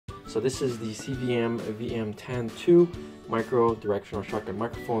So this is the CVM-vm10 2 micro directional shotgun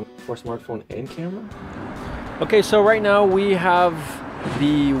microphone for smartphone and camera. Okay, so right now we have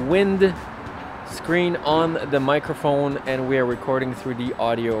the wind screen on the microphone and we are recording through the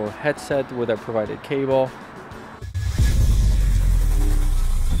audio headset with our provided cable.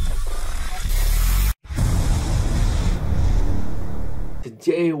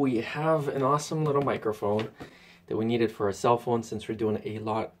 Today we have an awesome little microphone that we needed for a cell phone since we're doing a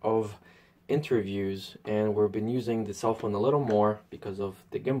lot of interviews and we've been using the cell phone a little more because of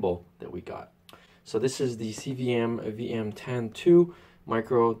the gimbal that we got. So this is the CVM-vm10 2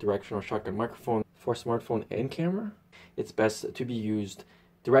 micro directional shotgun microphone for smartphone and camera. It's best to be used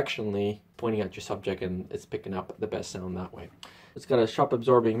directionally, pointing at your subject, and it's picking up the best sound that way. It's got a shock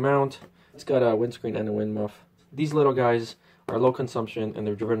absorbing mount, it's got a windscreen and a wind muff. These little guys are low consumption and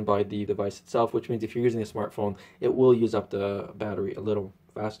they're driven by the device itself, which means if you're using a smartphone, it will use up the battery a little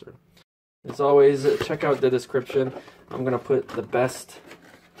faster. As always, check out the description. I'm going to put the best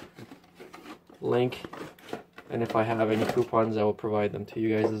link, and if I have any coupons, I will provide them to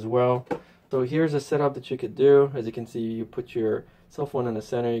you guys as well. So here's a setup that you could do. As you can see, you put your cell phone in the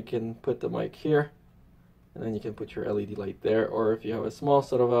center, you can put the mic here, and then you can put your LED light there, or if you have a small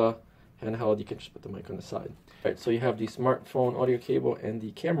sort of a handheld, you can just put the mic on the side. Alright, so you have the smartphone audio cable and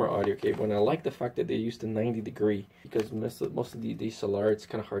the camera audio cable, and I like the fact that they used a 90-degree, because most of the DSLR, it's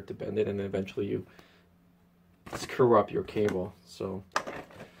kind of hard to bend it, and then eventually you screw up your cable. So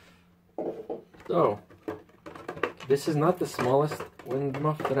this is not the smallest wind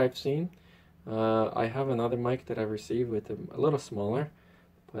muff that I've seen. I have another mic that I've received with a little smaller,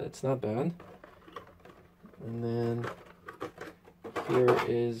 but it's not bad. And then here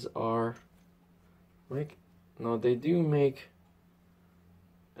is our mic. Now they do make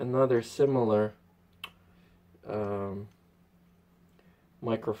another similar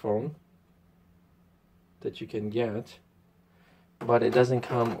microphone that you can get, but it doesn't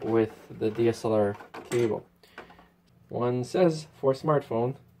come with the DSLR cable. One says for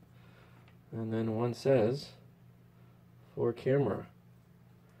smartphone, and then one says for camera.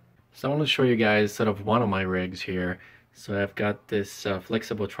 So I want to show you guys sort of one of my rigs here. So I've got this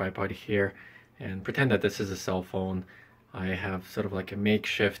flexible tripod here, and pretend that this is a cell phone. I have sort of like a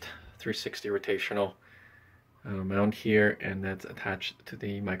makeshift 360 rotational mount here, and that's attached to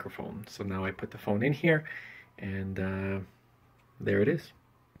the microphone. So now I put the phone in here, and there it is.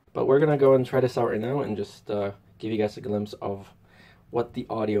 But we're gonna go and try this out right now and just give you guys a glimpse of what the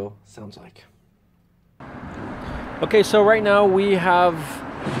audio sounds like. Okay, so right now we have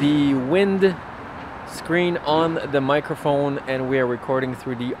the wind screen on the microphone and we are recording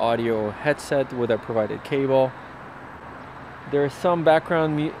through the audio headset with our provided cable. There is some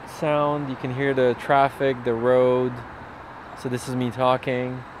background sound. You can hear the traffic, the road. So this is me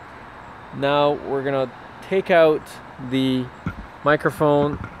talking. Now we're gonna take out the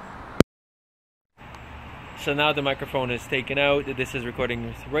microphone. So now the microphone is taken out. This is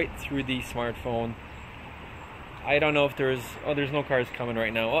recording right through the smartphone. I don't know if there's no cars coming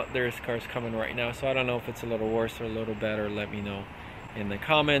right now. Oh, there's cars coming right now. So I don't know if it's a little worse or a little better. Let me know in the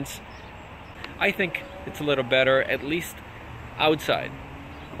comments. I think it's a little better, at least outside.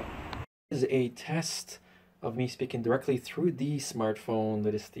 This is a test of me speaking directly through the smartphone.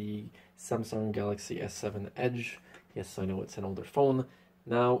 That is the Samsung Galaxy S7 Edge. Yes, I know it's an older phone.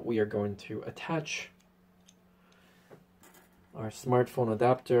 Now we are going to attach our smartphone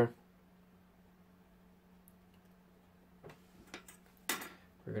adapter.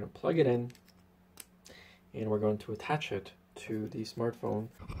 We're going to plug it in and we're going to attach it to the smartphone.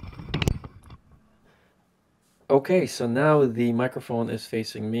 Okay, so now the microphone is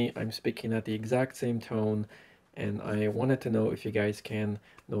facing me. I'm speaking at the exact same tone, and I wanted to know if you guys can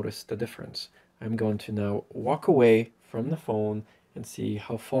notice the difference. I'm going to now walk away from the phone and see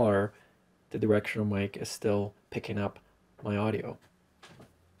how far the directional mic is still picking up my audio.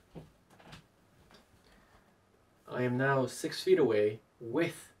 I am now 6 feet away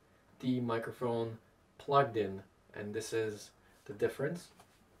with the microphone plugged in, and this is the difference.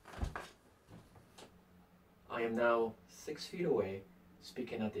 I am now 6 feet away,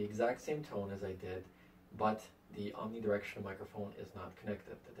 speaking at the exact same tone as I did, but the omnidirectional microphone is not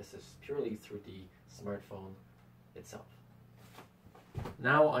connected. This is purely through the smartphone itself.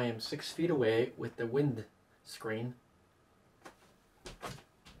 Now I am 6 feet away with the wind screen,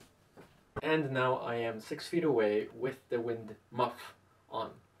 and now I am 6 feet away with the wind muff on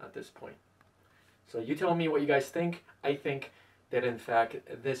at this point. So you tell me what you guys think. I think that in fact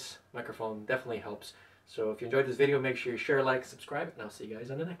this microphone definitely helps. So if you enjoyed this video, make sure you share, like, subscribe, and I'll see you guys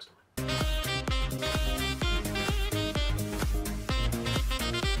on the next one.